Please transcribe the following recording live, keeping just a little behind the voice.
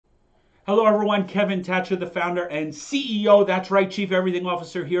Hello everyone, Kevin Tacher, the founder and CEO, that's right, Chief Everything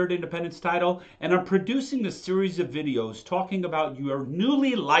Officer here at Independence Title, and I'm producing a series of videos talking about your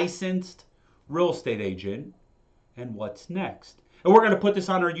newly licensed real estate agent and what's next. And we're going to put this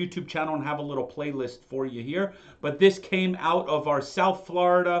on our YouTube channel and have a little playlist for you here, but this came out of our South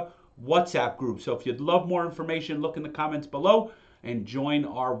Florida WhatsApp group. So if you'd love more information, look in the comments below and join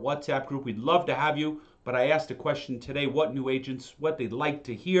our WhatsApp group. We'd love to have you. But I asked a question today, what new agents, what they'd like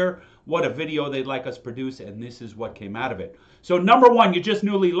to hear, what a video they'd like us produce, and this is what came out of it. So number one, you're just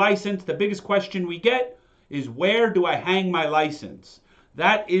newly licensed. The biggest question we get is, where do I hang my license?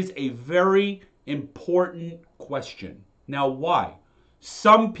 That is a very important question. Now, why?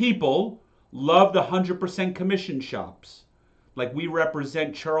 Some people love the 100% commission shops. Like we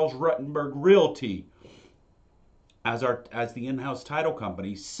represent Charles Rutenberg Realty as the in-house title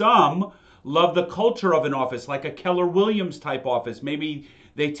company. Some love the culture of an office, like a Keller Williams type office. Maybe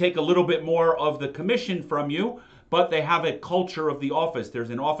they take a little bit more of the commission from you, but they have a culture of the office. There's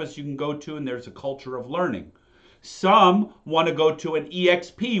an office you can go to and there's a culture of learning. Some want to go to an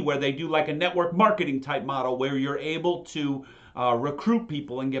EXP where they do like a network marketing type model where you're able to recruit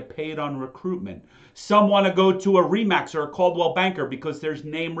people and get paid on recruitment. Some want to go to a Remax or a Coldwell Banker because there's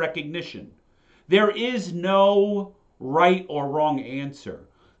name recognition. There is no right or wrong answer.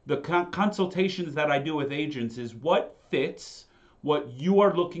 The consultations that I do with agents is what fits what you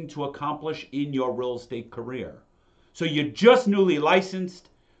are looking to accomplish in your real estate career. So you're just newly licensed.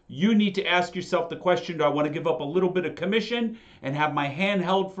 You need to ask yourself the question, do I want to give up a little bit of commission and have my hand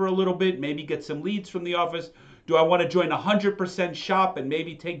held for a little bit, maybe get some leads from the office? Do I want to join a 100% shop and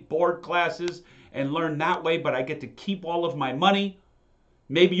maybe take board classes and learn that way, but I get to keep all of my money?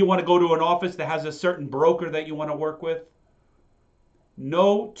 Maybe you want to go to an office that has a certain broker that you want to work with.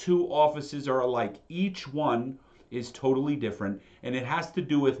 No two offices are alike. Each one is totally different, and it has to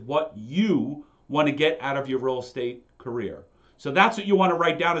do with what you want to get out of your real estate career. So that's what you want to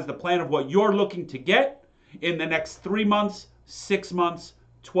write down as the plan of what you're looking to get in the next 3 months, 6 months,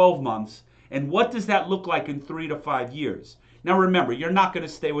 12 months, and what does that look like in 3 to 5 years. Now remember, you're not going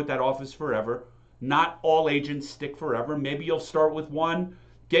to stay with that office forever. Not all agents stick forever. Maybe you'll start with one,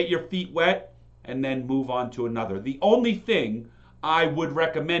 get your feet wet, and then move on to another. The only thing I would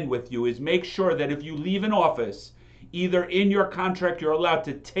recommend with you is make sure that if you leave an office, either in your contract you're allowed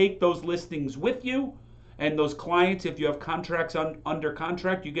to take those listings with you, and those clients, if you have contracts under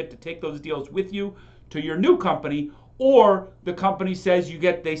contract, you get to take those deals with you to your new company, or the company says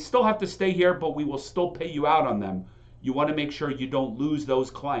they still have to stay here, but we will still pay you out on them. You want to make sure you don't lose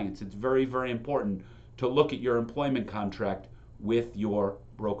those clients. It's very, very important to look at your employment contract with your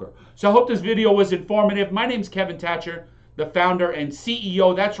broker. So I hope this video was informative. My name's Kevin Tacher, the founder and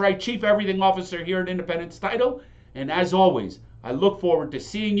CEO, that's right, Chief Everything Officer here at Independence Title. And as always, I look forward to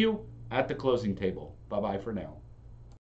seeing you at the closing table. Bye-bye for now.